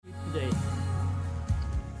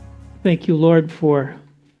Thank you, Lord, for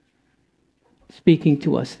speaking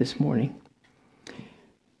to us this morning.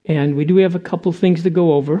 And we do have a couple things to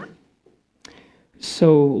go over.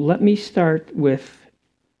 So let me start with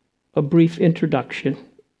a brief introduction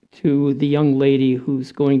to the young lady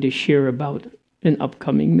who's going to share about an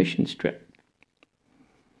upcoming missions trip.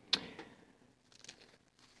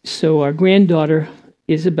 So our granddaughter,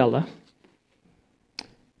 Isabella,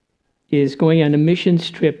 is going on a missions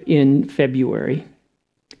trip in February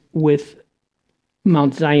with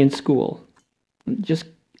Mount Zion School. Just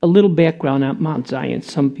a little background on Mount Zion.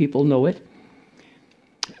 Some people know it.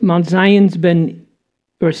 Mount Zion's been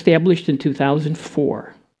established in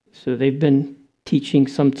 2004, so they've been teaching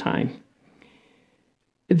some time.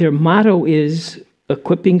 Their motto is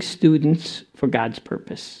equipping students for God's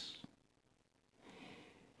purpose.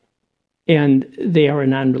 And they are a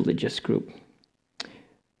non-religious group.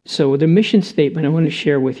 So the mission statement I want to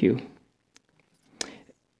share with you.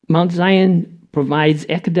 Mount Zion provides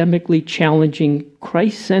academically challenging,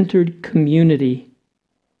 Christ-centered community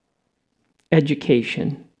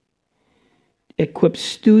education, equips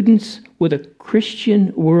students with a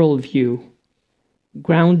Christian worldview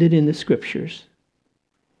grounded in the Scriptures,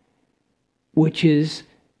 which is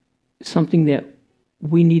something that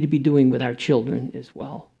we need to be doing with our children as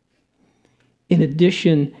well. In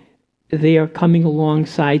addition, they are coming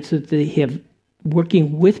alongside so that they have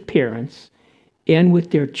working with parents and with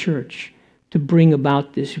their church to bring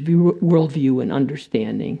about this worldview and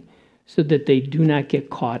understanding so that they do not get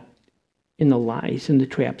caught in the lies and the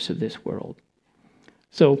traps of this world.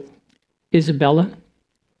 So Isabella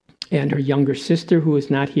and her younger sister, who is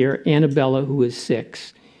not here, Annabella, who is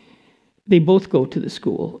 6, they both go to the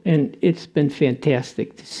school, and it's been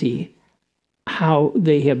fantastic to see how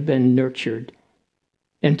they have been nurtured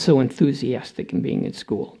and so enthusiastic in being in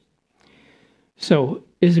school. So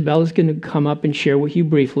Isabella's going to come up and share with you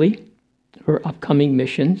briefly her upcoming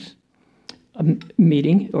missions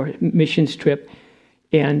meeting or missions trip,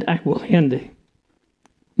 and I will hand the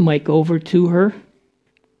mic over to her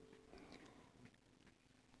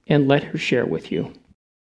and let her share with you.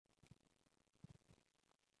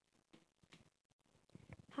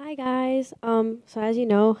 Hi guys. So as you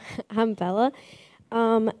know, I'm Bella.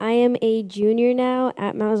 I am a junior now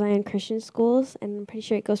at Mount Zion Christian Schools, and I'm pretty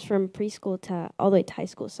sure it goes from preschool to all the way to high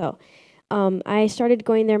school. So I started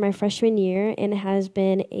going there my freshman year, and it has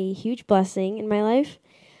been a huge blessing in my life.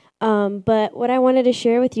 But what I wanted to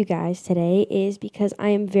share with you guys today is because I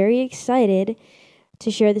am very excited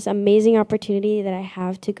to share this amazing opportunity that I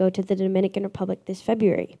have to go to the Dominican Republic this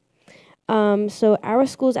February. So our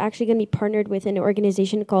school is actually going to be partnered with an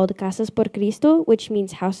organization called Casas por Cristo, which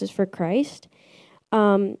means Houses for Christ.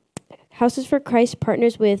 Houses for Christ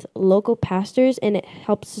partners with local pastors, and it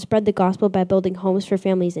helps to spread the gospel by building homes for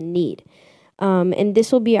families in need. And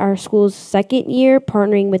this will be our school's second year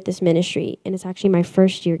partnering with this ministry, and it's actually my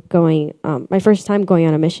first time going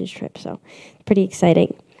on a missions trip, so pretty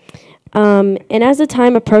exciting. And as the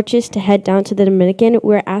time approaches to head down to the Dominican,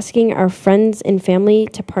 we're asking our friends and family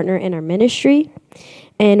to partner in our ministry,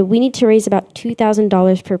 and we need to raise about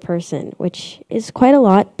 $2,000 per person, which is quite a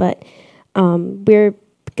lot, but we're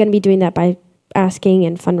going to be doing that by asking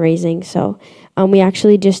and fundraising. So we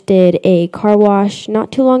actually just did a car wash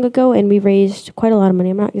not too long ago, and we raised quite a lot of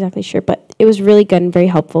money. I'm not exactly sure, but it was really good and very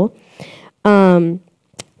helpful.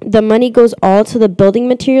 The money goes all to the building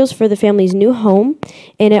materials for the family's new home,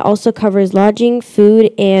 and it also covers lodging,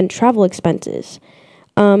 food, and travel expenses.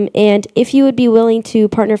 And if you would be willing to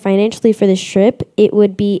partner financially for this trip, it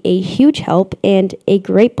would be a huge help and a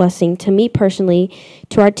great blessing to me personally,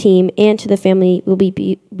 to our team, and to the family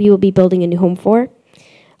we will be building a new home for.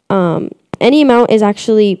 Any amount is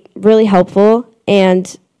actually really helpful,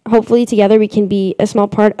 and hopefully together we can be a small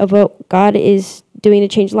part of what God is doing to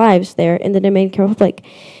change lives there in the Dominican Republic.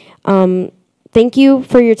 Thank you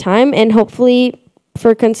for your time, and hopefully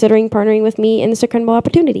for considering partnering with me in this incredible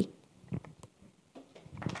opportunity.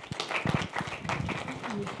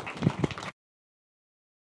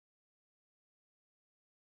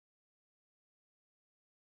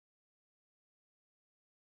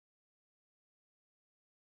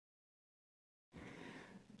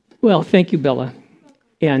 Well, thank you, Bella.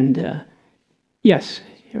 And yes,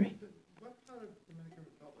 Harry. What part of Dominican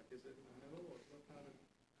Republic? Is it in the middle, or what part of?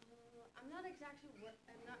 I'm not exactly sure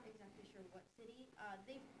what city.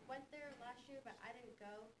 They went there last year, but I didn't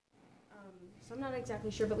go. So I'm not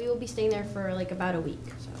exactly sure, but we will be staying there for like about a week.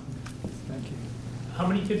 So. Thank you. How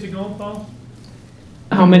many kids are going, Paul?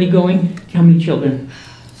 How many going? How many children?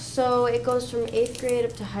 So it goes from 8th grade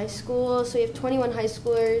up to high school. So we have 21 high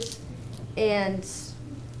schoolers, and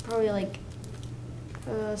probably like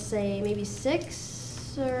say maybe 6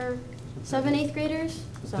 are 7th, 8th graders.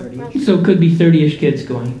 So, 30-ish. So it could be 30-ish kids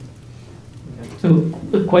going. So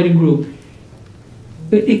quite a group.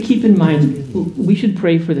 But keep in mind, we should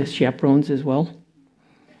pray for the chaperones as well.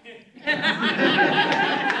 No,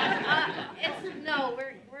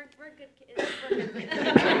 we're good kids. We're good.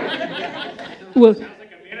 Well, Sounds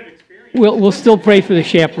like a man of experience. we'll still pray for the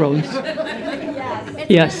chaperones. Yes.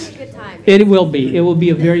 Yes. It's gonna be a good time. It will be. It will be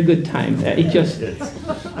a very good time.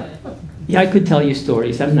 Yeah, I could tell you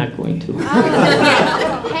stories. I'm not going to.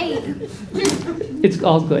 Hey. It's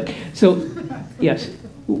all good. So, yes,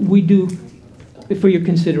 we do, for your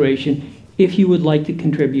consideration, if you would like to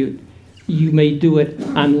contribute, you may do it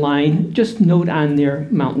online. Just note on there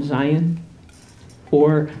Mount Zion,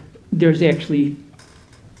 or there's actually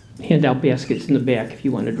handout baskets in the back if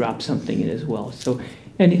you want to drop something in as well. So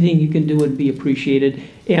anything you can do would be appreciated.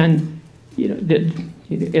 And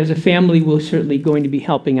as a family, we're certainly going to be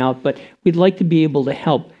helping out, but we'd like to be able to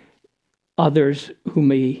help others who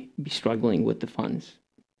may be struggling with the funds,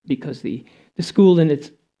 because the school in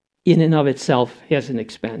and of itself has an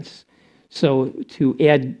expense. So to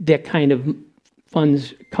add that kind of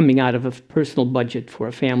funds coming out of a personal budget for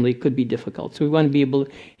a family could be difficult. So we want to be able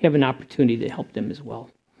to have an opportunity to help them as well.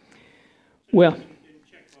 Well, In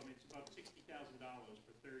check from it's about $60,000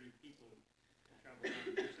 for 30 people travel around.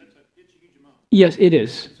 It's a huge amount. yes, it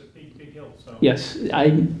is. It's a big hill, so. Yes,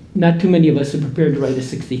 not too many of us are prepared to write a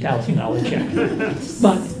 $60,000 check.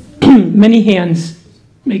 But many hands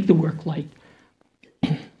make the work light.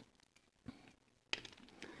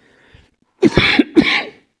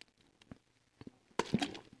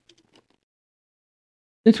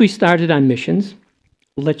 Since we started on missions,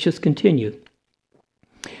 let's just continue.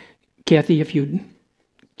 Kathy, if you'd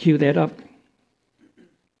cue that up.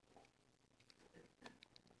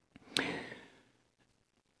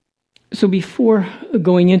 So before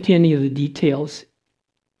going into any of the details,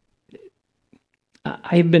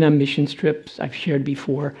 I have been on mission trips. I've shared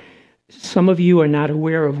before. Some of you are not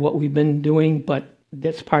aware of what we've been doing, but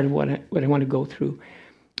that's part of what I want to go through.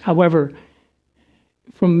 However,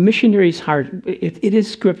 from missionary's heart, it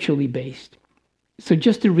is scripturally based. So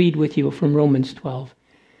just to read with you from Romans 12.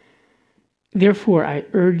 Therefore, I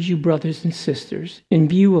urge you, brothers and sisters, in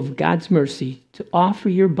view of God's mercy, to offer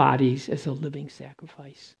your bodies as a living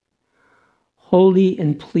sacrifice, holy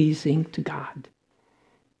and pleasing to God.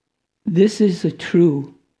 This is a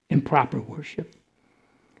true and proper worship.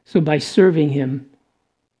 So by serving him,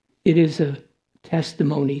 it is a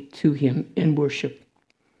testimony to him and worship.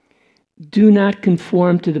 Do not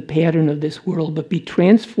conform to the pattern of this world, but be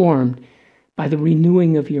transformed by the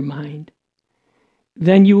renewing of your mind.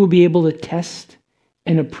 Then you will be able to test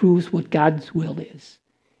and approve what God's will is,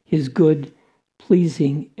 his good,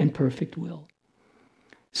 pleasing, and perfect will.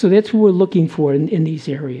 So that's what we're looking for in these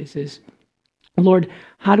areas is, Lord,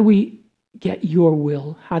 how do we get your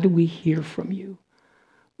will? How do we hear from you?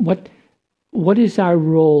 What is our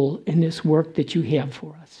role in this work that you have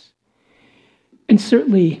for us? And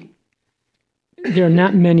certainly, there are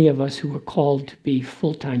not many of us who are called to be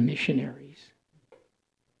full-time missionaries.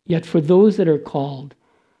 Yet for those that are called,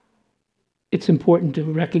 it's important to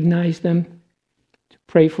recognize them, to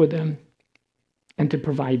pray for them, and to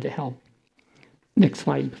provide the help. Next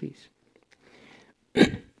slide, please.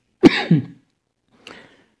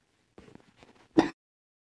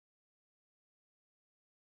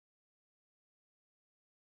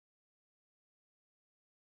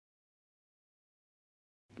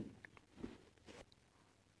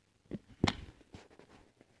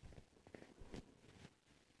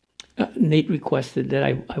 Nate requested that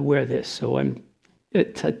I wear this, so I'm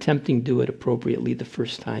attempting to do it appropriately the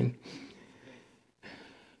first time.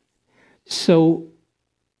 So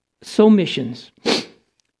missions.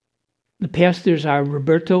 The pastors are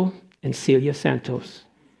Roberto and Celia Santos.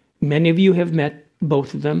 Many of you have met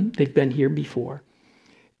both of them. They've been here before.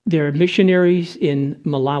 They're missionaries in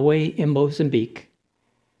Malawi and Mozambique.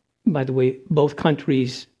 By the way, both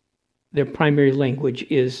countries, their primary language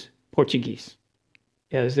is Portuguese,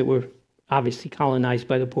 as they were obviously colonized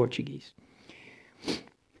by the Portuguese.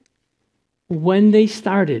 When they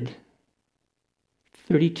started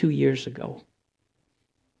 32 years ago,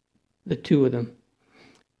 the two of them,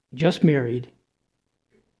 just married,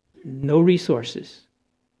 no resources,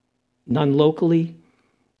 none locally,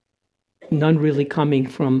 none really coming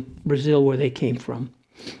from Brazil where they came from.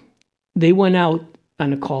 They went out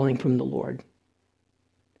on a calling from the Lord,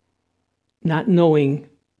 not knowing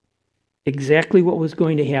exactly what was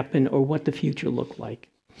going to happen or what the future looked like.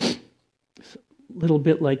 It's a little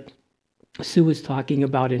bit like Sue was talking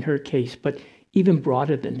about in her case, but even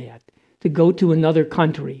broader than that, to go to another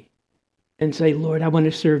country and say, Lord, I want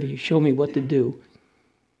to serve you. Show me what to do.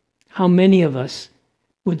 How many of us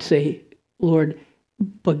would say, Lord,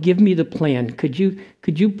 but give me the plan. Could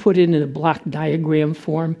you put it in a block diagram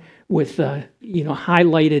form with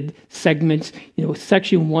highlighted segments,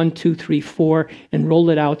 section 1, 2, 3, 4, and roll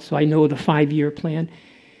it out so I know the 5-year plan?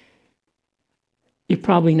 You're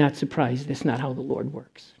probably not surprised. That's not how the Lord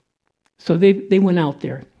works. So they went out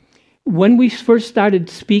there. When we first started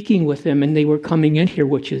speaking with them, and they were coming in here,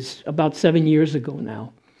 which is about 7 years ago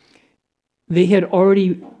now, they had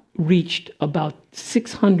already reached about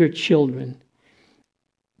 600 children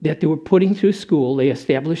that they were putting through school. They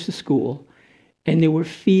established the school, and they were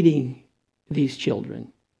feeding these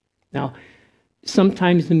children. Now,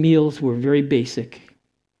 sometimes the meals were very basic,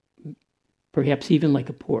 perhaps even like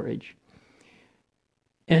a porridge.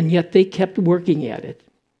 And yet they kept working at it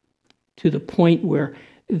to the point where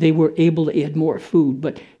they were able to add more food.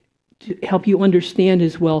 But to help you understand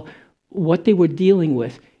as well what they were dealing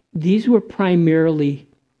with, these were primarily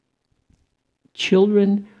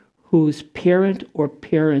children whose parent or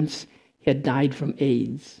parents had died from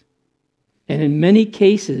AIDS. And in many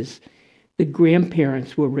cases, the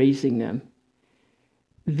grandparents were raising them.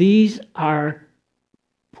 These are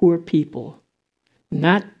poor people,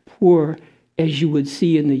 not poor as you would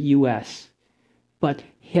see in the U.S., but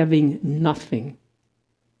having nothing,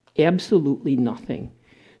 absolutely nothing.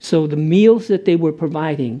 So the meals that they were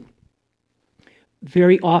providing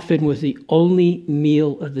very often was the only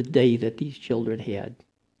meal of the day that these children had.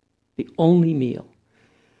 The only meal.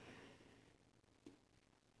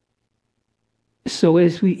 So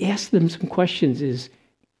as we ask them some questions is,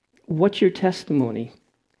 what's your testimony?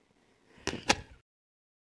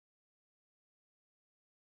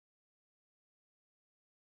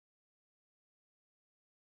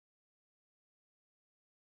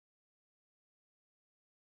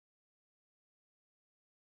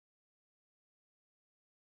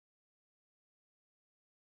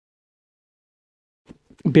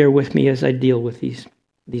 Bear with me as I deal with these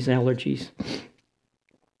allergies.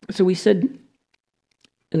 So we said,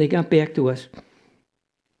 and they got back to us,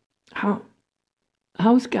 how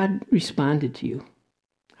has God responded to you?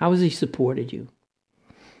 How has he supported you?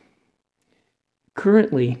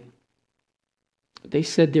 Currently, they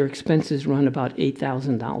said their expenses run about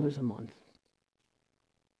 $8,000 a month.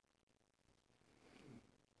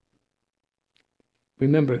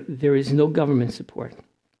 Remember, there is no government support.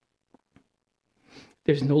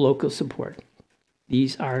 There's no local support.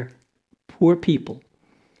 These are poor people.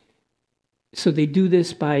 So they do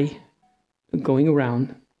this by going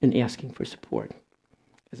around and asking for support.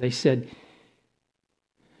 As I said,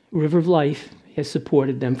 River of Life has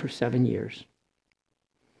supported them for 7 years.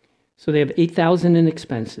 So they have $8,000 in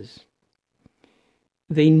expenses.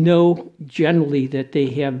 They know generally that they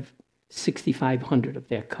have $6,500 of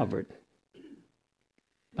that covered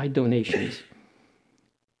by donations.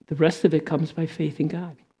 The rest of it comes by faith in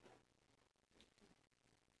God.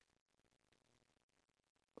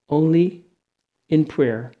 Only in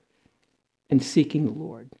prayer and seeking the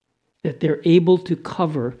Lord that they're able to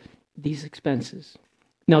cover these expenses.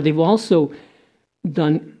 Now, they've also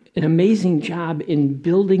done an amazing job in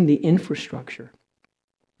building the infrastructure,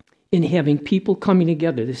 in having people coming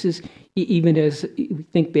together. This is even as we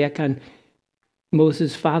think back on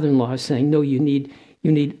Moses' father-in-law saying, no, you need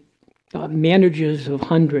managers of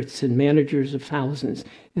hundreds and managers of thousands.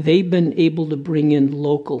 They've been able to bring in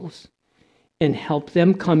locals and help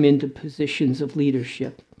them come into positions of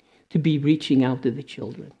leadership to be reaching out to the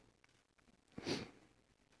children.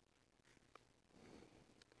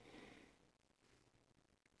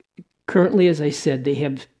 Currently, as I said, they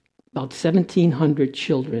have about 1,700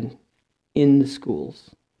 children in the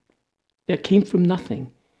schools. That came from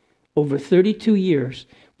nothing. Over 32 years,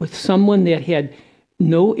 with someone that had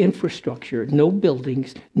no infrastructure, no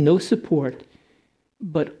buildings, no support,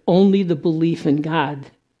 but only the belief in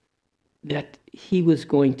God that he was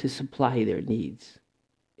going to supply their needs.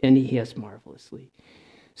 And he has marvelously.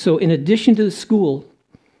 So in addition to the school,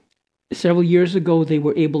 several years ago, they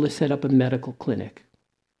were able to set up a medical clinic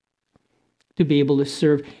to be able to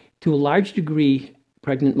serve, to a large degree,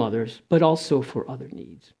 pregnant mothers, but also for other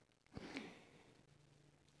needs.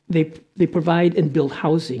 They provide and build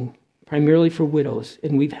housing primarily for widows,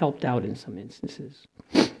 and we've helped out in some instances.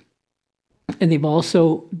 And they've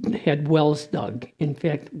also had wells dug. In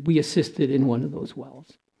fact, we assisted in one of those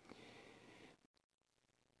wells.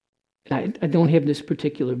 I don't have this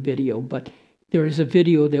particular video, but there is a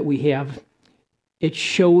video that we have. It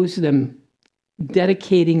shows them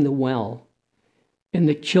dedicating the well and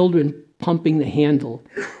the children pumping the handle,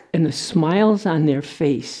 and the smiles on their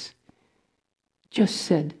face just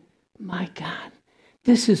said, my God,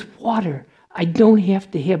 this is water I don't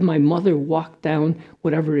have to have my mother walk down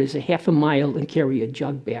whatever it is, a half a mile and carry a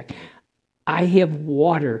jug back. I have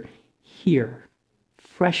water here,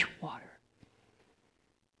 fresh water.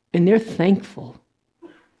 And they're thankful.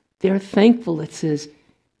 They're thankful. It says,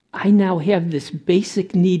 I now have this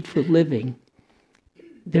basic need for living.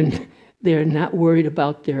 They're not worried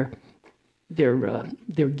about their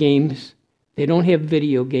games. They don't have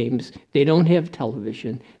video games. They don't have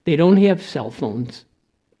television. They don't have cell phones.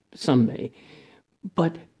 Some may.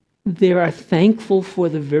 But they are thankful for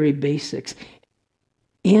the very basics.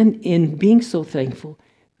 And in being so thankful,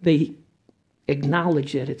 they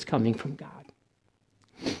acknowledge that it's coming from God.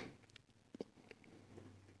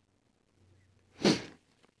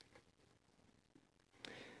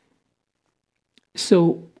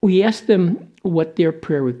 So we asked them what their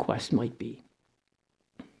prayer request might be.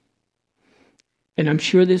 And I'm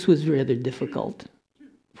sure this was rather difficult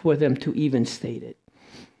for them to even state it.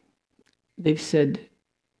 They've said,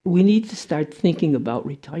 we need to start thinking about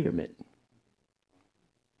retirement.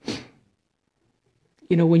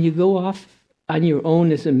 You know, when you go off on your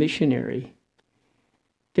own as a missionary,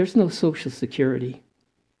 there's no Social Security.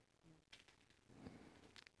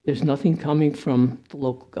 There's nothing coming from the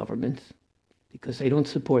local governments because they don't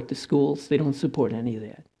support the schools. They don't support any of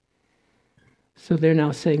that. So they're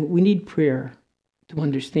now saying, we need prayer to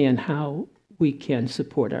understand how we can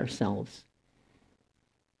support ourselves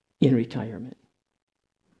in retirement.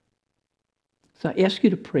 So I ask you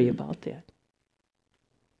to pray about that.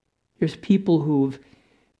 There's people who've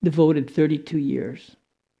devoted 32 years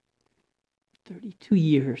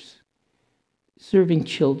serving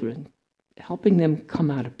children, helping them come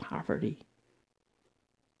out of poverty.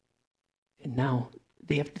 And now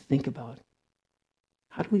they have to think about,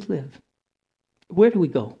 how do we live? Where do we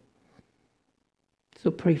go? So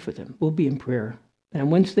pray for them. We'll be in prayer. And on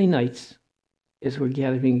Wednesday nights, as we're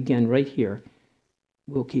gathering again right here,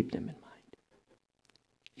 we'll keep them in mind.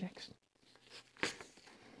 Next.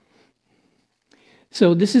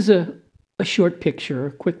 So this is a short picture,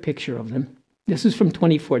 a quick picture of them. This is from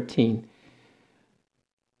 2014.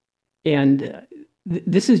 And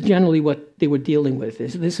this is generally what they were dealing with.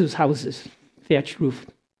 This is houses, thatched roof,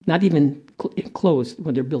 not even closed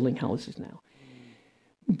when they're building houses now.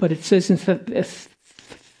 But it says in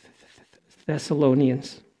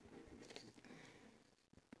Thessalonians,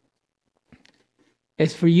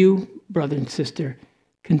 as for you, brother and sister,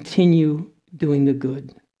 continue doing the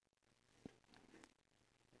good.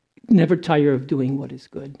 Never tire of doing what is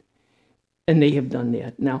good. And they have done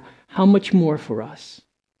that. Now, how much more for us?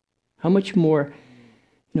 How much more,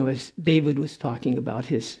 as David was talking about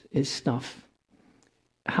his stuff,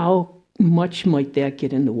 how much might that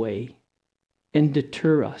get in the way and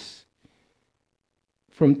deter us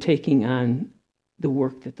from taking on the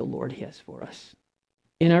work that the Lord has for us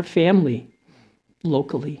in our family,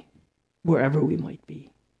 locally, wherever we might be?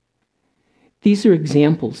 These are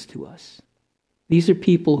examples to us. These are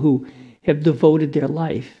people who have devoted their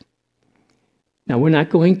life. Now, we're not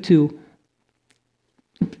going to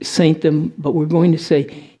saint them, but we're going to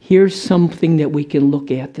say, here's something that we can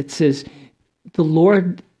look at that says, the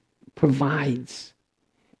Lord provides.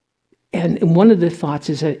 And one of the thoughts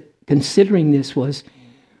is that considering this was,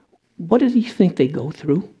 what do you think they go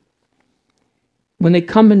through? When they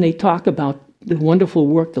come and they talk about the wonderful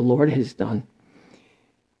work the Lord has done,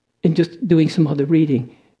 and just doing some other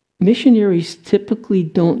reading, missionaries typically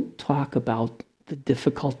don't talk about the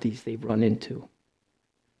difficulties they've run into.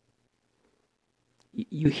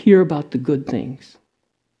 You hear about the good things,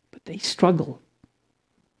 but they struggle.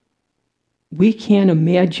 We can't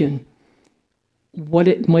imagine what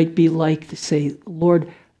it might be like to say, Lord,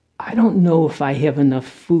 I don't know if I have enough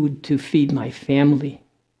food to feed my family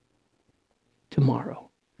tomorrow.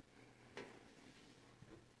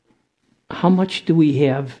 How much do we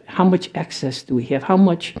have? How much excess do we have? How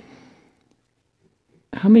many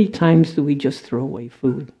times do we just throw away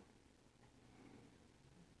food?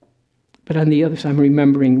 But on the other side, I'm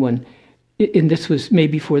remembering when, and this was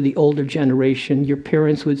maybe for the older generation, your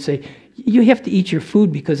parents would say, you have to eat your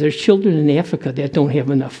food because there's children in Africa that don't have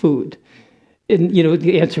enough food. And,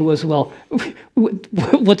 the answer was, well,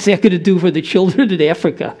 what's that going to do for the children in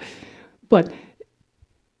Africa? But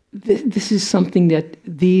this is something that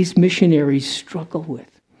these missionaries struggle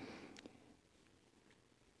with.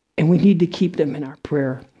 And we need to keep them in our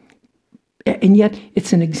prayer. And yet,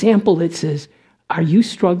 it's an example that says, are you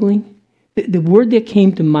struggling? The word that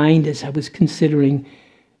came to mind as I was considering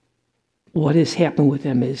what has happened with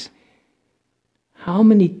them is, how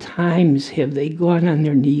many times have they gone on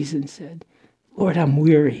their knees and said, Lord, I'm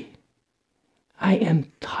weary. I am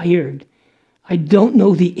tired. I don't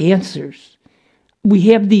know the answers. we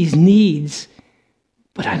have these needs,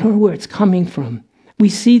 but I don't know where it's coming from. We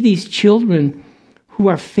see these children who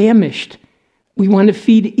are famished. We want to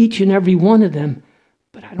feed each and every one of them,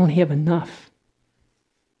 but I don't have enough.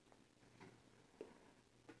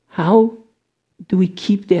 How do we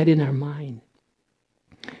keep that in our mind?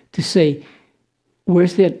 To say,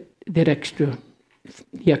 where's the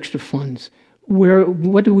extra funds?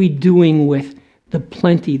 What are we doing with the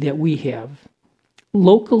plenty that we have,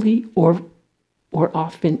 locally or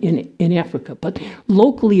often in Africa, but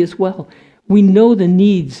locally as well? We know the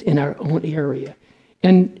needs in our own area.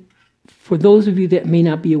 And for those of you that may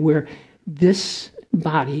not be aware, this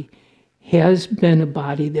body has been a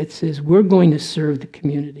body that says we're going to serve the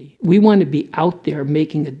community. We want to be out there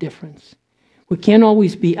making a difference. We can't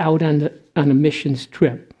always be out on a missions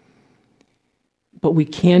trip, but we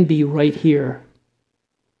can be right here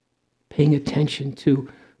paying attention to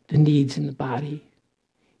the needs in the body.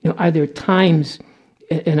 Are there times,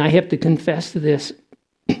 and I have to confess to this,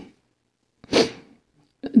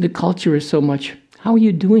 the culture is so much, how are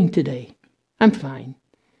you doing today? I'm fine.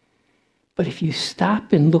 But if you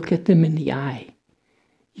stop and look at them in the eye,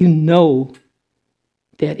 you know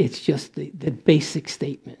that it's just the basic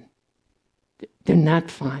statement. They're not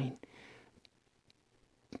fine.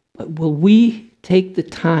 But will we take the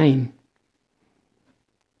time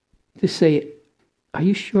to say, are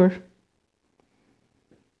you sure?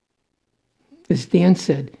 As Dan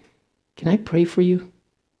said, can I pray for you?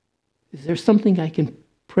 Is there something I can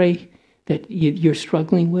pray that you're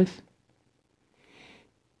struggling with?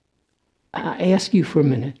 I ask you for a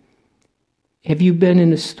minute. Have you been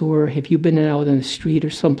in a store? Have you been out on the street or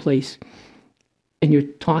someplace and you're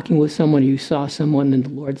talking with someone, or you saw someone and the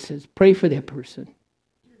Lord says, pray for that person?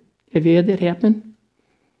 Have you had that happen?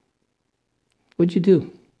 What'd you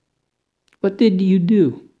do? What did you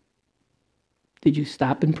do? Did you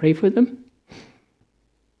stop and pray for them?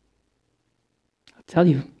 I'll tell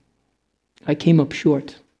you, I came up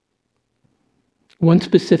short. One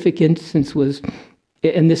specific instance was,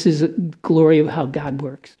 and this is a glory of how God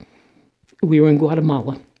works. We were in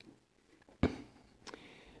Guatemala,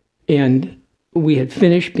 and we had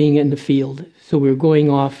finished being in the field, so we were going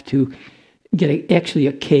off to get actually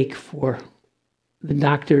a cake for the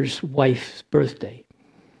doctor's wife's birthday.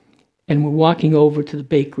 And we're walking over to the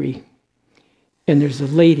bakery, and there's a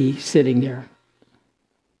lady sitting there,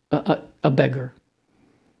 a beggar.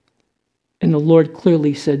 And the Lord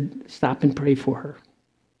clearly said, stop and pray for her.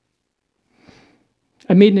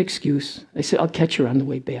 I made an excuse. I said, I'll catch her on the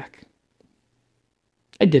way back.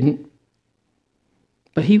 I didn't.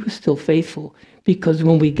 But he was still faithful, because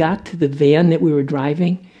when we got to the van that we were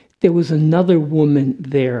driving, there was another woman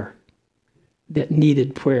there that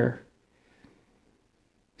needed prayer.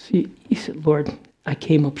 So he said, Lord, I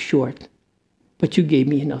came up short, but you gave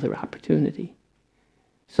me another opportunity.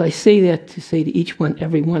 So I say that to say to each one,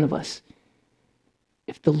 every one of us,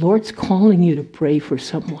 if the Lord's calling you to pray for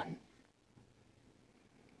someone,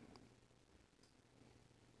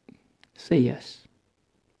 say yes.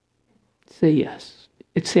 Say yes.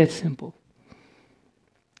 It's that simple.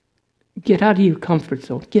 Get out of your comfort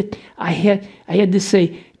zone. I had to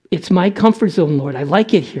say, it's my comfort zone, Lord. I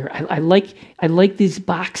like it here. I like this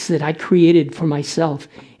box that I created for myself,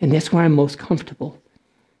 and that's where I'm most comfortable.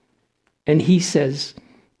 And he says,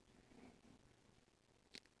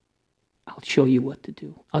 I'll show you what to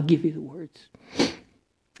do. I'll give you the words.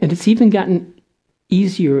 And it's even gotten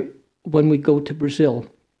easier when we go to Brazil,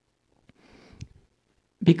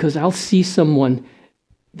 because I'll see someone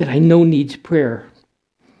that I know needs prayer.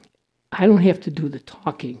 I don't have to do the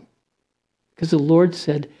talking, because the Lord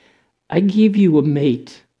said, I gave you a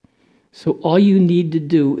mate, so all you need to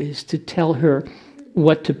do is to tell her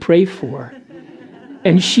what to pray for,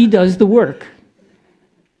 and she does the work.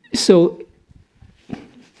 So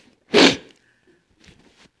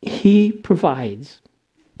he provides,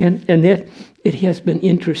 and that it has been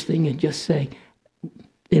interesting, and just say,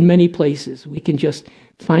 in many places, we can just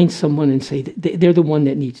find someone and say they're the one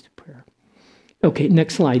that needs the prayer. Okay,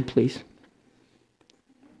 next slide, please.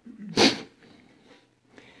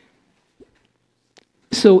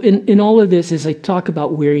 So in all of this, as I talk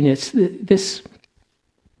about weariness, this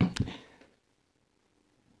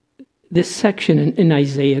section in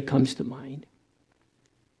Isaiah comes to mind.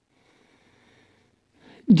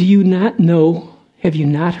 Do you not know, have you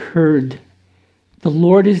not heard, the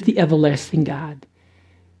Lord is the everlasting God,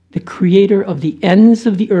 the creator of the ends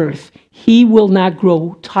of the earth. He will not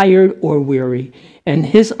grow tired or weary, and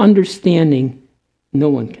his understanding no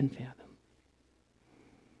one can fathom.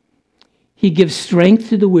 He gives strength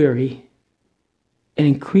to the weary and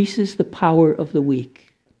increases the power of the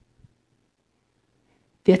weak.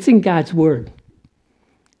 That's in God's word.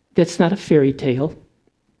 That's not a fairy tale.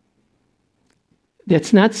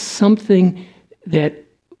 That's not something that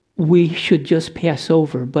we should just pass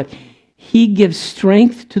over, but he gives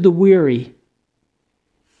strength to the weary,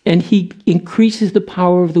 and he increases the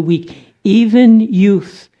power of the weak. Even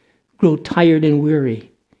youth grow tired and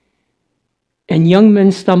weary, and young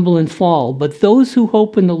men stumble and fall, but those who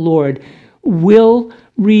hope in the Lord will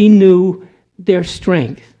renew their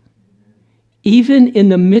strength. Even in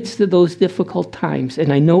the midst of those difficult times,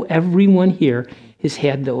 and I know everyone here has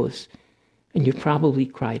had those, and you probably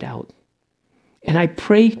cried out. And I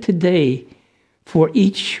pray today for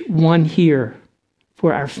each one here,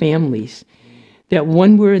 for our families, that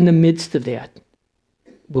when we're in the midst of that,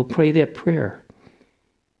 we'll pray that prayer.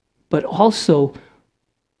 But also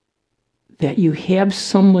that you have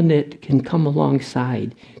someone that can come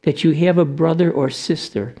alongside, that you have a brother or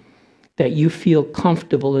sister that you feel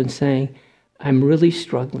comfortable in saying, I'm really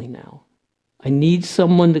struggling now. I need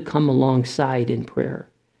someone to come alongside in prayer.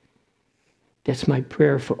 That's my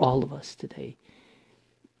prayer for all of us today,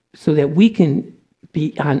 so that we can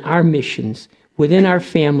be on our missions, within our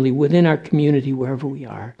family, within our community, wherever we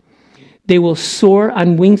are. They will soar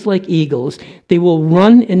on wings like eagles. They will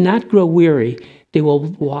run and not grow weary. They will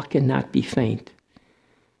walk and not be faint.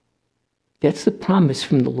 That's the promise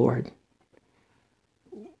from the Lord.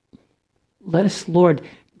 Let us, Lord,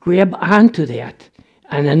 grab onto that.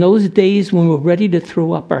 And in those days when we're ready to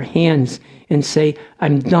throw up our hands and say,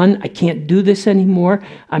 I'm done, I can't do this anymore,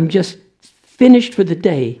 I'm just finished for the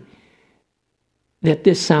day, that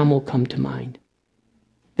this psalm will come to mind.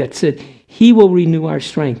 That's it. He will renew our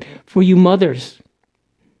strength. For you mothers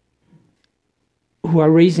who are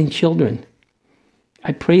raising children,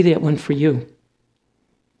 I pray that one for you,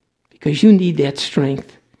 because you need that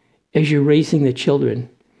strength as you're raising the children.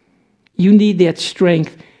 You need that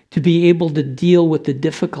strength to be able to deal with the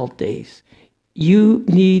difficult days. You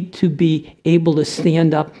need to be able to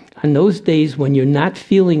stand up on those days when you're not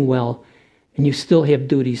feeling well and you still have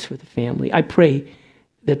duties for the family. I pray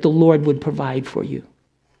that the Lord would provide for you,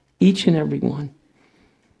 each and every one.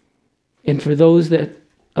 And for those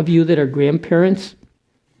of you that are grandparents,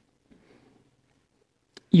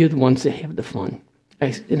 you're the ones that have the fun.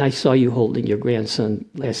 And I saw you holding your grandson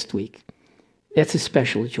last week. That's a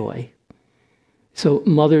special joy. So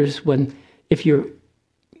mothers, if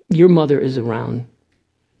your mother is around,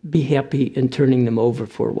 be happy in turning them over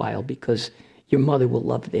for a while, because your mother will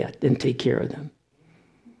love that and take care of them.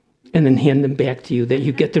 And then hand them back to you, that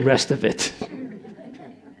you get the rest of it.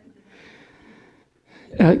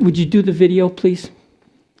 Would you do the video, please?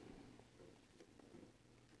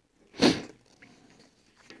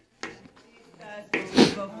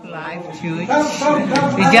 Live Church.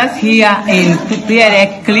 We just here in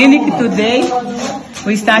PRX Clinic today.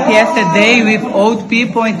 We start yesterday with old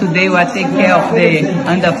people, and today we are taking care of the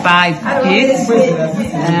under 5 kids.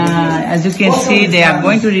 As you can see, they are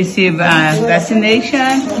going to receive vaccination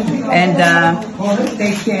and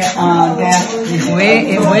take care of their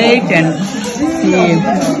weight and see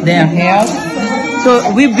their health.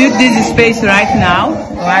 So we built this space right now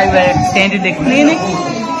while we're extending the clinic.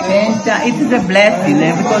 And it is a blessing,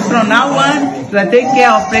 because from now on, we are taking care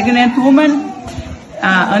of pregnant women,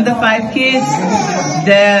 under 5 kids,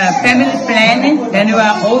 the family planning, and we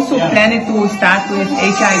are also planning to start with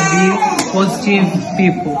HIV positive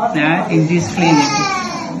people in this clinic,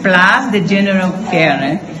 plus the general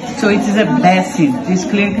care. So it is a blessing. This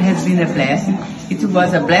clinic has been a blessing. It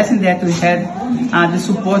was a blessing that we had the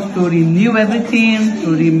support to renew everything,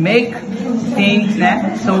 to remake things.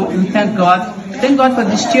 So we thank God. Thank God for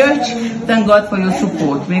this church. Thank God for your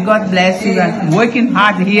support. May God bless you. And working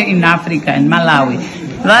hard here in Africa, in Malawi.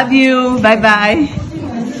 Love you. Bye-bye.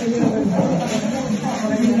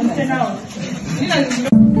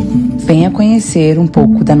 Venha conhecer um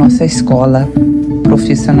pouco da nossa escola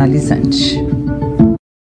profissionalizante.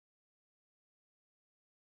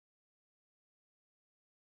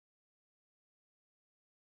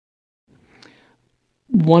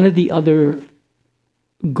 One of the other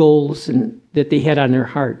goals that they had on their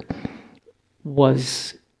heart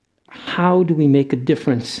was, how do we make a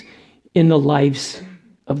difference in the lives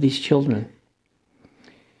of these children?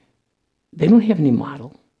 They don't have any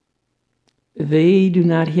model. They do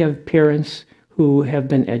not have parents who have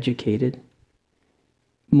been educated.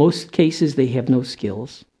 Most cases, they have no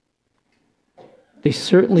skills. They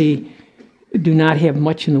certainly do not have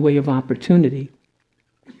much in the way of opportunity.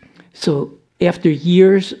 So after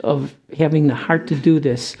years of having the heart to do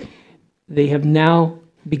this, they have now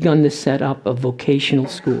begun to set up a vocational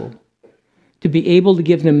school to be able to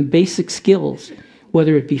give them basic skills,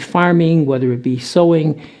 whether it be farming, whether it be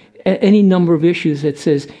sewing, any number of issues that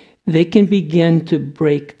says they can begin to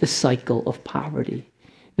break the cycle of poverty.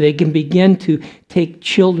 They can begin to take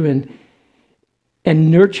children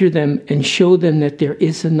and nurture them and show them that there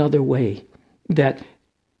is another way, that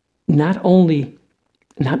not only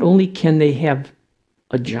can they have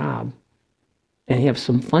a job and have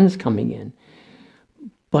some funds coming in,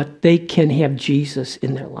 but they can have Jesus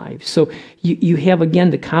in their lives. So you have,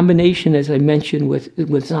 again, the combination, as I mentioned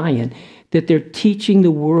with Zion, that they're teaching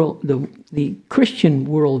the world, the Christian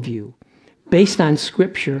worldview based on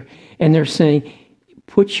Scripture, and they're saying,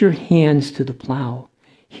 put your hands to the plow.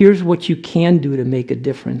 Here's what you can do to make a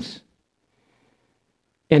difference.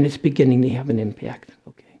 And it's beginning to have an impact.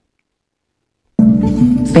 Okay.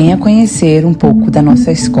 Venha conhecer pouco da nossa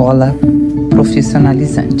escola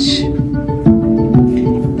profissionalizante.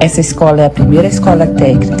 Essa escola é a primeira escola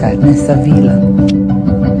técnica nessa vila.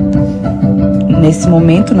 Nesse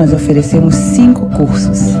momento, nós oferecemos 5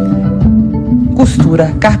 cursos: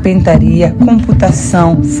 costura, carpentaria,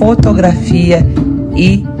 computação, fotografia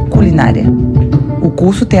e culinária. O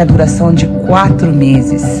curso tem a duração de 4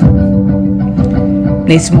 meses.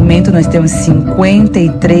 Nesse momento, nós temos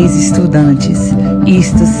 53 estudantes.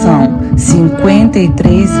 Isto são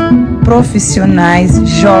 53 profissionais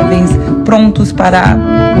jovens prontos para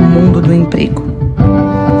o mundo do emprego.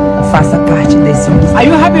 Faça parte desse mundo. Are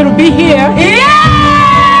you happy to be here? Yeah!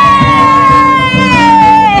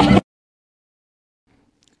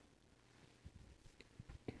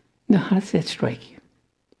 Now, how does that strike you?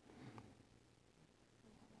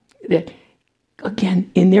 That, again,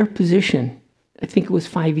 in their position, I think it was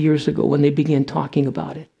 5 years ago when they began talking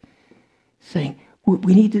about it, saying,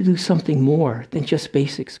 we need to do something more than just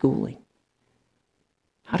basic schooling.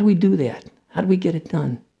 How do we do that? How do we get it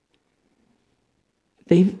done?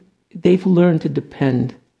 They've learned to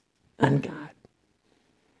depend on God.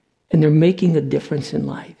 And they're making a difference in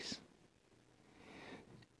lives.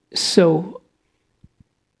 So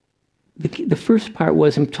the first part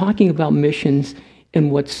was I'm talking about missions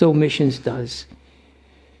and what SOW Missions does,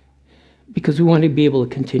 because we want to be able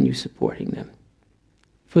to continue supporting them.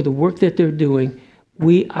 For the work that they're doing,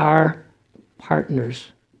 we are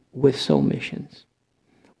partners with SOW Missions.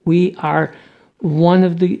 We are one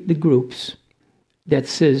of the groups that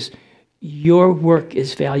says, your work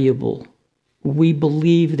is valuable. We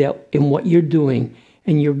believe that in what you're doing,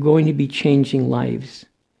 and you're going to be changing lives,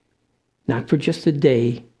 not for just a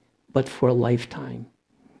day, but for a lifetime.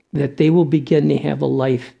 That they will begin to have a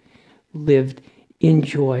life lived in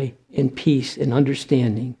joy, in peace, and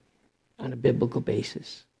understanding on a biblical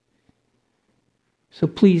basis. So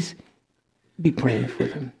please be praying for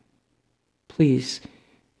them. Please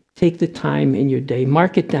take the time in your day,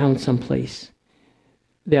 mark it down someplace,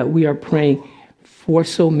 that we are praying for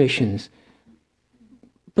SOW Missions.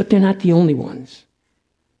 But they're not the only ones.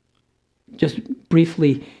 Just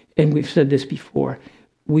briefly, and we've said this before,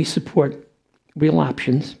 we support Real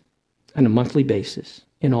Options on a monthly basis,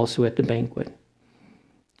 and also at the banquet.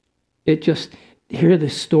 It just, hear the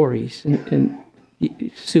stories, and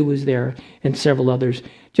Sue was there, and several others,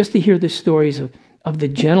 just to hear the stories of the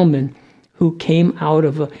gentleman who came out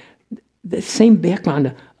of the same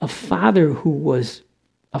background, a father who was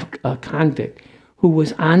a convict, who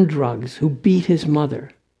was on drugs, who beat his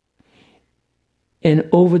mother. And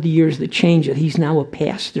over the years, the change that he's now a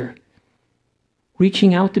pastor,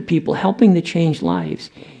 reaching out to people, helping to change lives.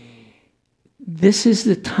 This is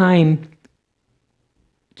the time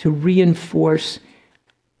to reinforce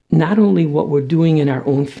not only what we're doing in our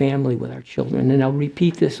own family with our children, and I'll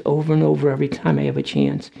repeat this over and over every time I have a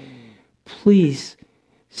chance. Please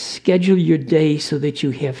schedule your day so that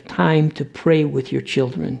you have time to pray with your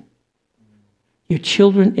children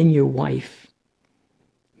and your wife.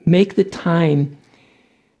 Make the time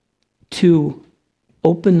to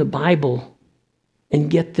open the Bible and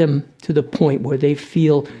get them to the point where they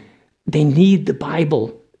feel they need the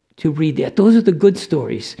Bible to read that. Those are the good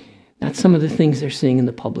stories, not some of the things they're seeing in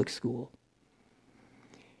the public school.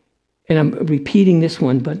 And I'm repeating this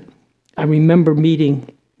one, but I remember meeting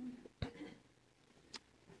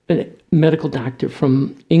a medical doctor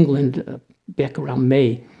from England back around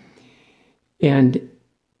May, and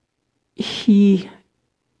he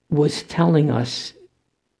was telling us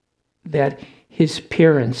that his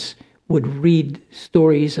parents would read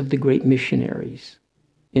stories of the great missionaries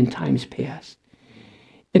in times past.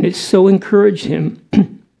 And it so encouraged him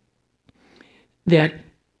that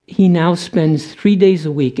he now spends 3 days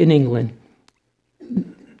a week in England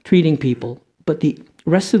treating people, but the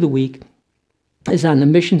rest of the week is on the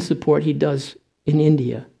mission support he does in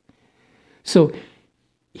India. So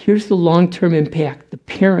here's the long-term impact. The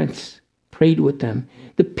parents prayed with them.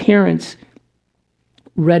 The parents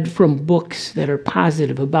read from books that are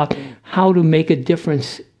positive about how to make a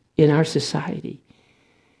difference in our society.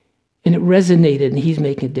 And it resonated, and he's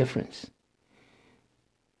making a difference.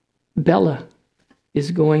 Bella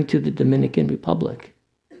is going to the Dominican Republic.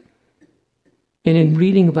 And in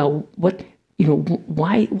reading about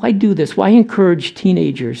why do this? Why encourage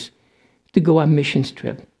teenagers to go on missions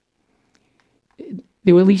trip?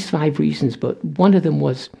 There were at least 5 reasons, but one of them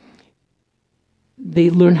was they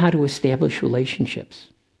learn how to establish relationships.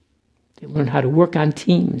 They learn how to work on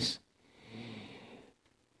teams.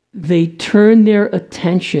 They turn their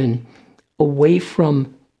attention away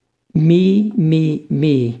from me,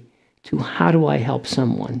 to how do I help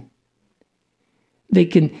someone. They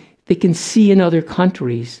can see in other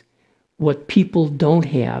countries what people don't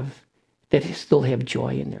have that still have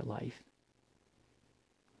joy in their life.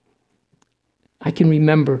 I can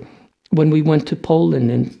remember when we went to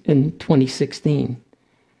Poland in 2016,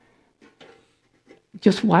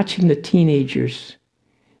 just watching the teenagers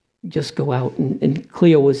just go out, and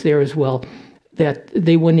Cleo was there as well, that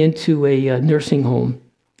they went into a nursing home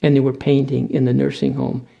and they were painting in the nursing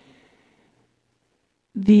home.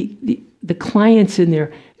 The clients in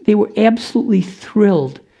there, they were absolutely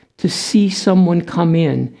thrilled to see someone come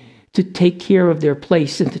in to take care of their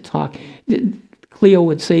place and to talk. Cleo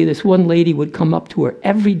would say this, one lady would come up to her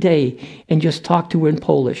every day and just talk to her in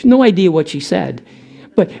Polish. No idea what she said,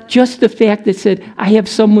 but just the fact that said, I have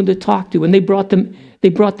someone to talk to, and they brought them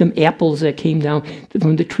apples that came down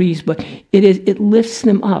from the trees, but it lifts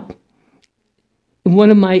them up. In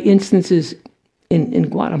one of my instances in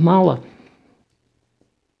Guatemala,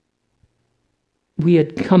 we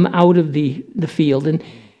had come out of the field, and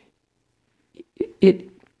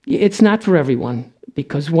it's not for everyone,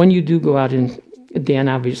 because when you do go out, and Dan,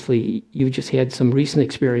 obviously, you just had some recent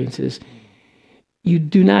experiences, you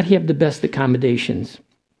do not have the best accommodations.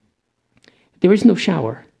 There is no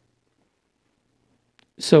shower.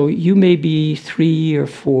 So you may be 3 or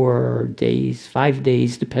 4 days, 5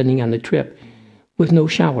 days, depending on the trip, with no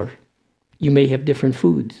shower. You may have different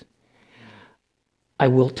foods. I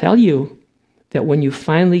will tell you that when you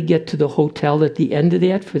finally get to the hotel at the end of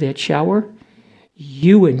that for that shower,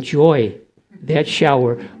 you enjoy that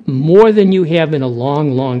shower more than you have in a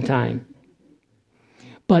long, long time.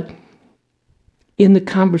 But in the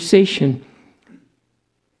conversation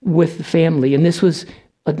with the family, and this was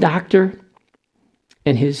a doctor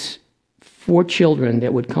and his 4 children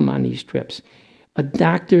that would come on these trips, a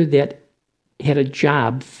doctor that had a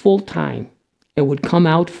job full-time and would come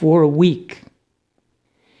out for a week.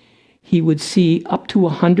 He would see up to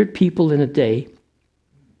 100 people in a day.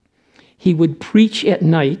 He would preach at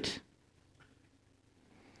night,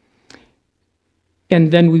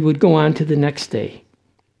 and then we would go on to the next day.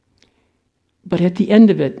 But at the end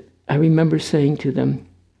of it, I remember saying to them,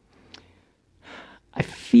 I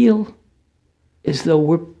feel as though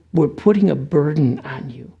we're putting a burden on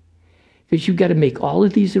you, because you've got to make all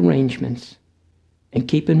of these arrangements. And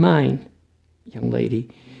keep in mind, young lady,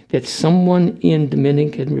 that someone in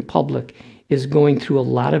Dominican Republic is going through a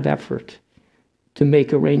lot of effort to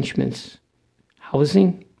make arrangements.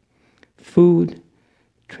 Housing, food,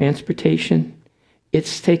 transportation.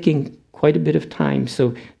 It's taking quite a bit of time,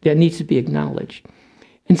 so that needs to be acknowledged.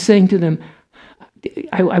 And saying to them,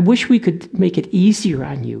 I wish we could make it easier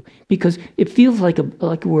on you, because it feels like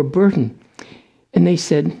we're a burden. And they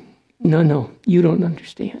said, no, you don't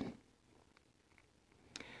understand.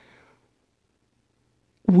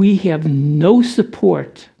 We have no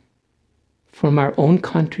support from our own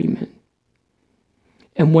countrymen.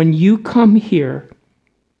 And when you come here,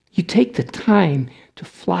 you take the time to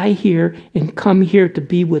fly here and come here to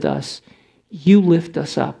be with us. You lift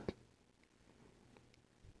us up.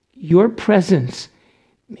 Your presence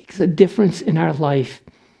makes a difference in our life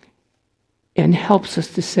and helps us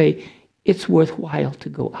to say, it's worthwhile to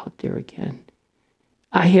go out there again.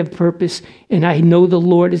 I have purpose, and I know the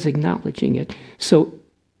Lord is acknowledging it. So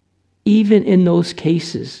even in those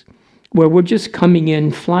cases where we're just coming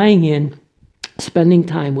in, flying in, spending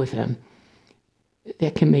time with Him,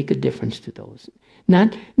 that can make a difference to those.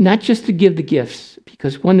 Not just to give the gifts,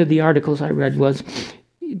 because one of the articles I read was,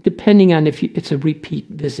 depending on if it's a repeat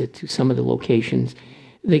visit to some of the locations,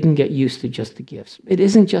 they can get used to just the gifts. It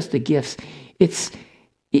isn't just the gifts. It's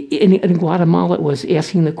in Guatemala, it was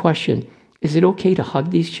asking the question, is it okay to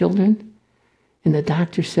hug these children? And the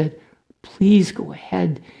doctor said, please go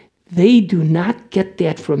ahead. They do not get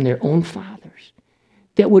that from their own fathers.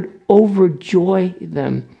 That would overjoy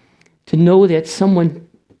them to know that someone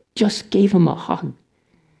just gave them a hug.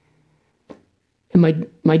 And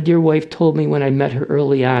my dear wife told me when I met her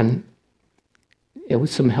early on, it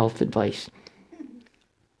was some health advice.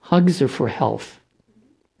 Hugs are for health.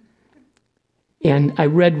 And I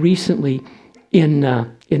read recently in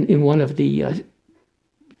one of the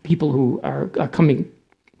people who are coming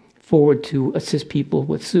forward to assist people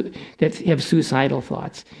with that have suicidal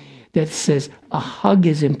thoughts, that says a hug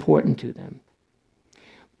is important to them.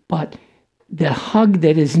 But the hug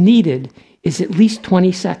that is needed is at least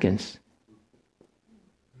 20 seconds.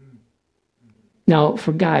 Now,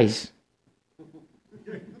 for guys,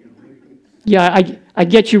 yeah, I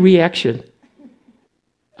get your reaction.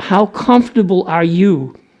 How comfortable are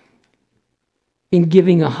you in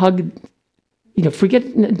giving a hug? You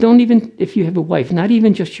know, don't even, if you have a wife, not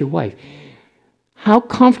even just your wife. How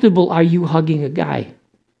comfortable are you hugging a guy?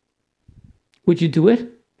 Would you do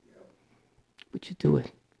it? Would you do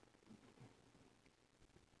it?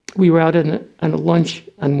 We were out on a lunch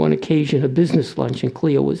on one occasion, a business lunch, and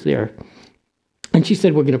Cleo was there. And she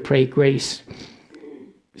said, we're going to pray grace.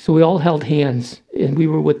 So we all held hands, and we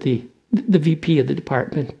were with the VP of the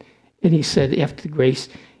department. And he said, after the grace,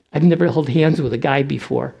 I've never held hands with a guy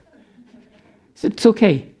before. I said, it's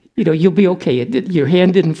okay. You know, you'll be okay. Your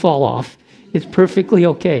hand didn't fall off. It's perfectly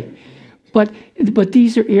okay. But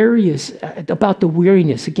these are areas about the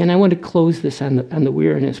weariness. Again, I want to close this on the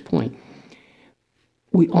weariness point.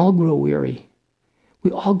 We all grow weary.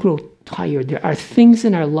 We all grow tired. There are things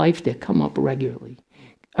in our life that come up regularly.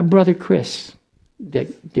 Our brother Chris,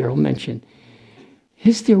 that Daryl mentioned,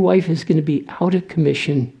 his dear wife is going to be out of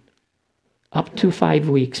commission up to 5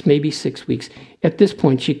 weeks, maybe 6 weeks. At this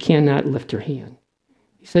point, she cannot lift her hand.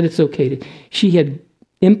 He said it's okay. She had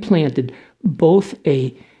implanted both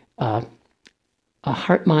a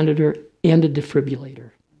heart monitor and a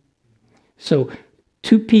defibrillator. So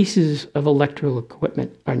 2 pieces of electrical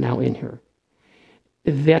equipment are now in her.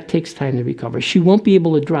 That takes time to recover. She won't be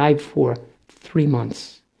able to drive for 3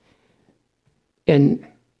 months. And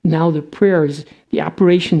now the prayers, the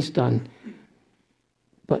operation's done.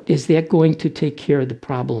 But is that going to take care of the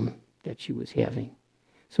problem that she was having?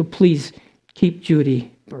 So please keep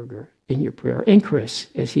Judy Berger in your prayer, and Chris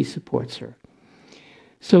as he supports her.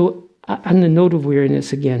 So on the note of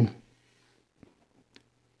weariness again,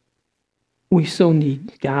 we so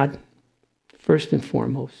need God first and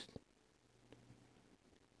foremost.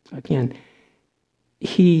 Again,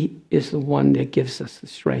 He is the one that gives us the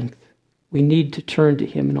strength. We need to turn to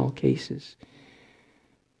Him in all cases.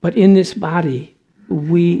 But in this body,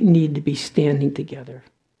 we need to be standing together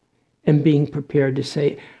and being prepared to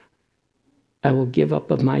say, I will give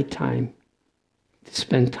up of my time to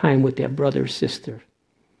spend time with that brother or sister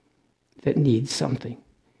that needs something,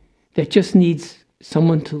 that just needs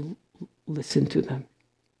someone to listen to them,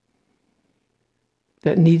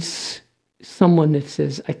 that needs someone that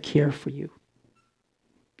says, I care for you.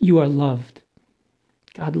 You are loved.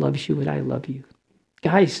 God loves you and I love you.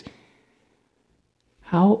 Guys,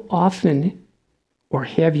 how often or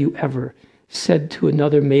have you ever said to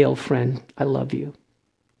another male friend, I love you?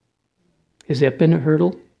 Has that been a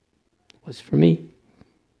hurdle? It was for me.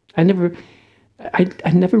 I never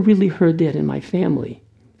really heard that in my family.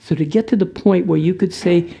 So to get to the point where you could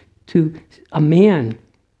say to a man,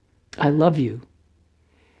 I love you,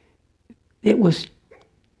 it was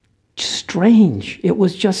strange. It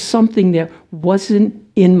was just something that wasn't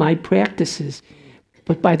in my practices.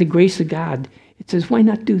 But by the grace of God, it says, why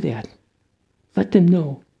not do that? Let them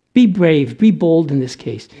know. Be brave, be bold in this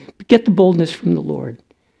case. But get the boldness from the Lord.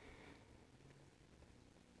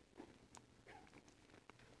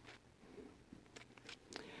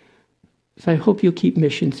 So I hope you'll keep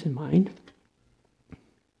missions in mind.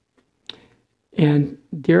 And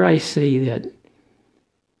dare I say that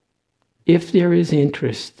if there is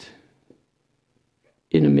interest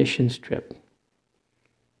in a missions trip,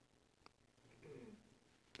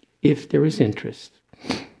 if there is interest,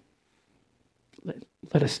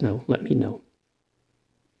 let us know, let me know.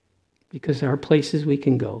 Because there are places we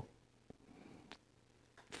can go.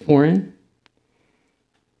 Foreign,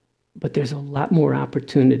 but there's a lot more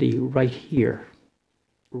opportunity right here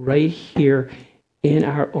in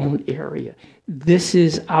our own area. This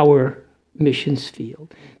is our missions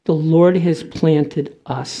field. The Lord has planted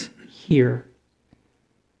us here.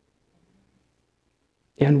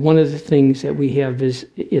 And one of the things that we have is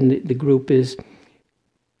in the group is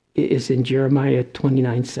in Jeremiah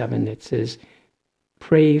 29:7. It says,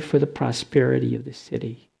 pray for the prosperity of the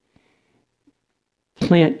city.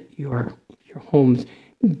 Plant your homes.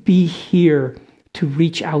 Be here to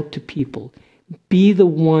reach out to people. Be the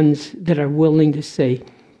ones that are willing to say,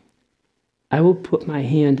 I will put my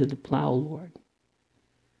hand to the plow, Lord.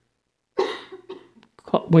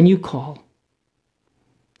 When you call,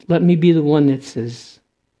 let me be the one that says,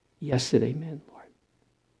 yes and amen, Lord.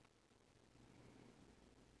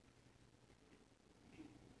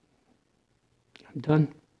 I'm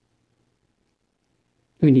done.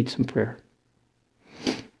 We need some prayer.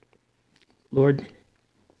 Lord,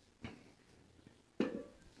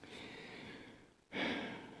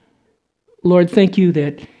 thank you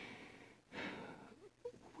that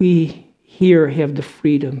we here have the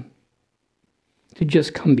freedom to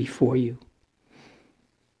just come before you.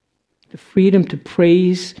 The freedom to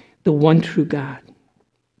praise the one true God.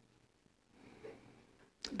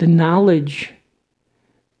 The knowledge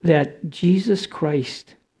that Jesus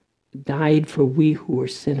Christ died for we who are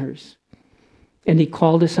sinners. And he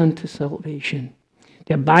called us unto salvation.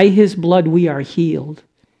 That by his blood we are healed.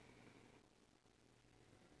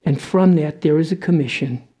 And from that there is a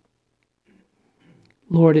commission.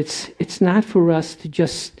 Lord, it's not for us to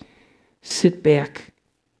just sit back,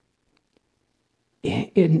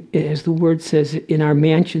 as the word says, in our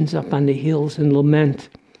mansions up on the hills and lament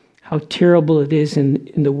how terrible it is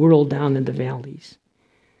in the world down in the valleys.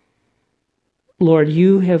 Lord,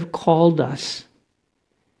 you have called us.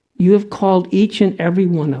 You have called each and every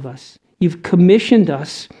one of us. You've commissioned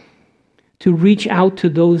us to reach out to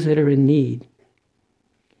those that are in need.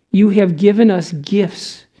 You have given us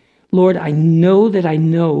gifts. Lord, I know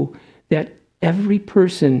that every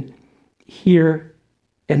person here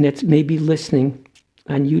and that's maybe listening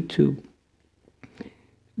on YouTube,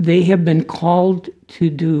 they have been called to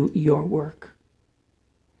do your work.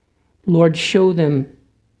 Lord, show them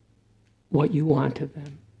what you want of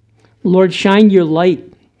them. Lord, shine your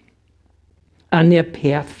light on that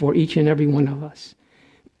path for each and every one of us.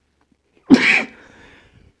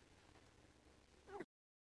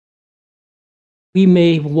 We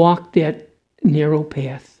may walk that narrow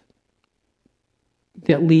path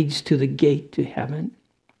that leads to the gate to heaven.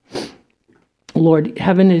 Lord,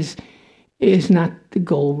 heaven is not the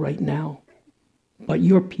goal right now, but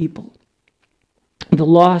your people, the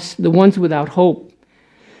lost, the ones without hope,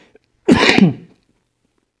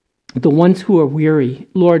 the ones who are weary.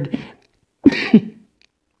 Lord,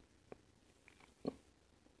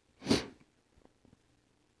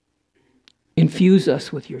 infuse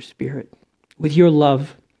us with your Spirit, with your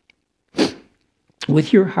love,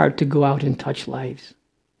 with your heart to go out and touch lives.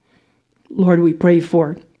 Lord, we pray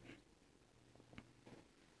for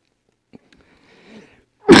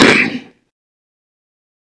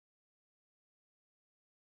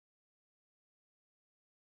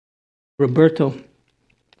Roberto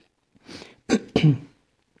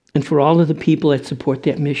and for all of the people that support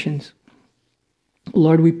that missions.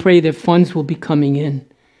 Lord, we pray that funds will be coming in,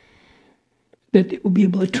 that they will be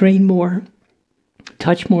able to train more,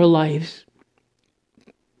 touch more lives,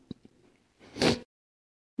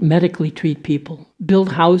 medically treat people,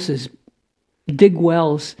 build houses, dig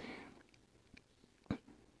wells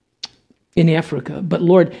in Africa. But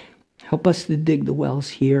Lord, help us to dig the wells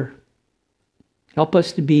here. Help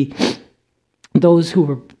us to be those who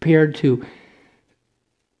are prepared to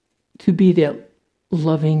be that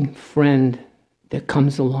loving friend that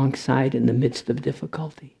comes alongside in the midst of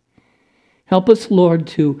difficulty. Help us, Lord,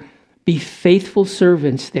 to be faithful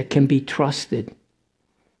servants that can be trusted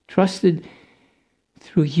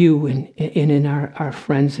through you and in our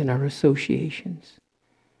friends and our associations.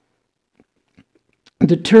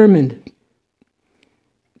 Determined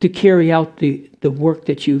to carry out the work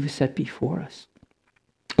that you've set before us.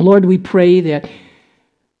 Lord, we pray that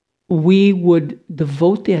we would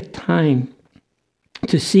devote that time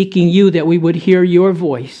to seeking you, that we would hear your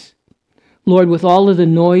voice. Lord, with all of the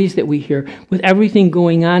noise that we hear, with everything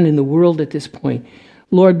going on in the world at this point,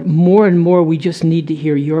 Lord, more and more we just need to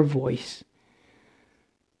hear your voice.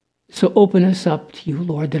 So open us up to you,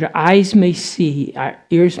 Lord, that our eyes may see, our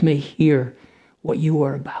ears may hear what you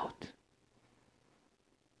are about.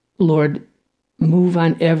 Lord, move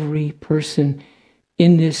on every person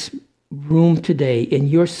in this room today, in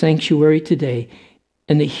your sanctuary today,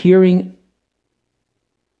 and the hearing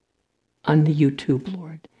on the YouTube,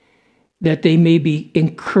 Lord, that they may be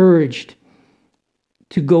encouraged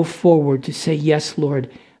to go forward, to say, yes,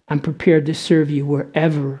 Lord, I'm prepared to serve you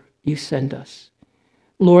wherever you send us.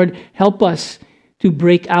 Lord, help us to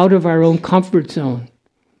break out of our own comfort zone,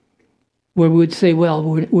 where we would say, well,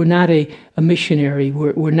 we're not a missionary,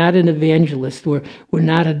 we're not an evangelist, we're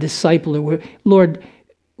not a discipler. Lord,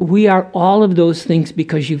 we are all of those things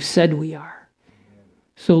because you've said we are.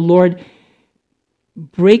 So, Lord,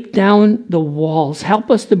 break down the walls. Help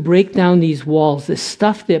us to break down these walls, the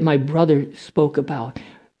stuff that my brother spoke about.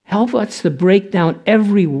 Help us to break down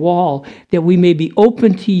every wall, that we may be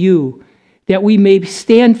open to you, that we may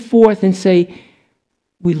stand forth and say,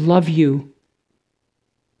 we love you.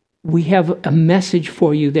 We have a message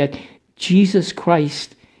for you that Jesus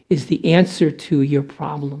Christ is the answer to your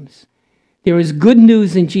problems. There is good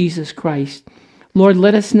news in Jesus Christ. Lord,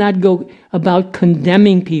 let us not go about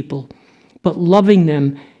condemning people, but loving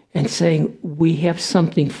them and saying, we have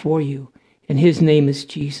something for you. And his name is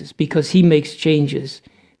Jesus, because he makes changes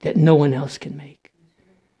that no one else can make.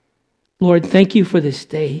 Lord, thank you for this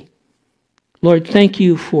day. Lord, thank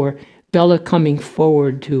you for Bella coming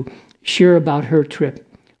forward to share about her trip.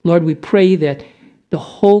 Lord, we pray that the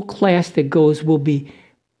whole class that goes will be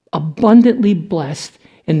abundantly blessed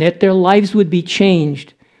and that their lives would be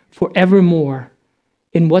changed forevermore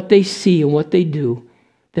in what they see and what they do,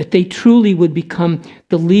 that they truly would become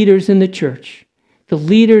the leaders in the church, the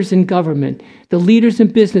leaders in government, the leaders in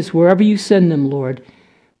business, wherever you send them, Lord.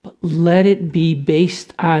 But let it be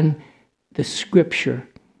based on the Scripture,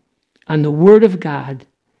 on the Word of God,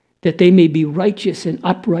 that they may be righteous and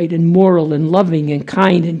upright and moral and loving and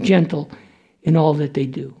kind and gentle in all that they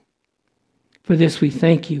do. For this we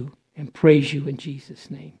thank you and praise you in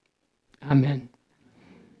Jesus' name. Amen.